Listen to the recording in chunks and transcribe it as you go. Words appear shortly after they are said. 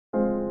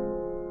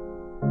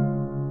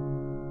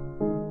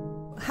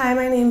Hi,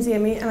 my name's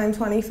Amy and I'm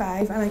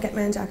 25 and I get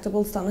my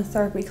injectables done at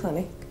Therapy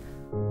Clinic.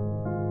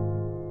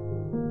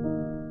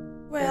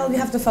 Well, you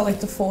have to fill out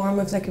the form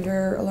of like if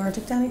you're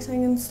allergic to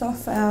anything and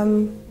stuff.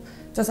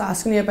 Just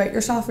asking you about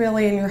yourself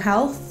really and your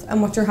health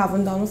and what you're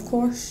having done, of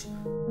course.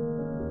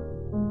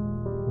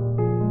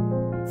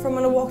 From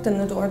when I walked in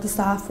the door, the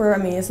staff were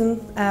amazing.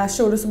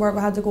 Showed us where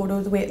we had to go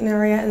to the waiting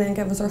area and then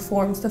gave us our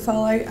forms to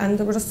fill out, and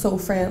they were just so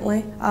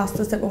friendly. Asked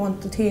us if we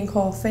wanted tea and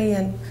coffee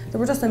and they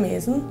were just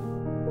amazing.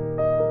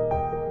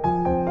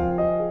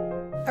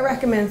 I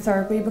recommend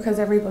therapy because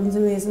everyone's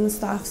amazing, the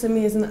staff's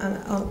amazing, and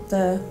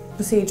the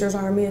procedures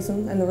are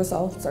amazing and the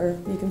results are,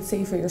 you can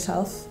see for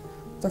yourself,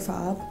 they're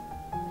fab.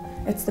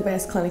 It's the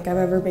best clinic I've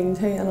ever been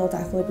to and I'll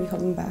definitely be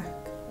coming back.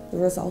 The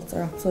results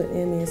are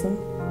absolutely amazing.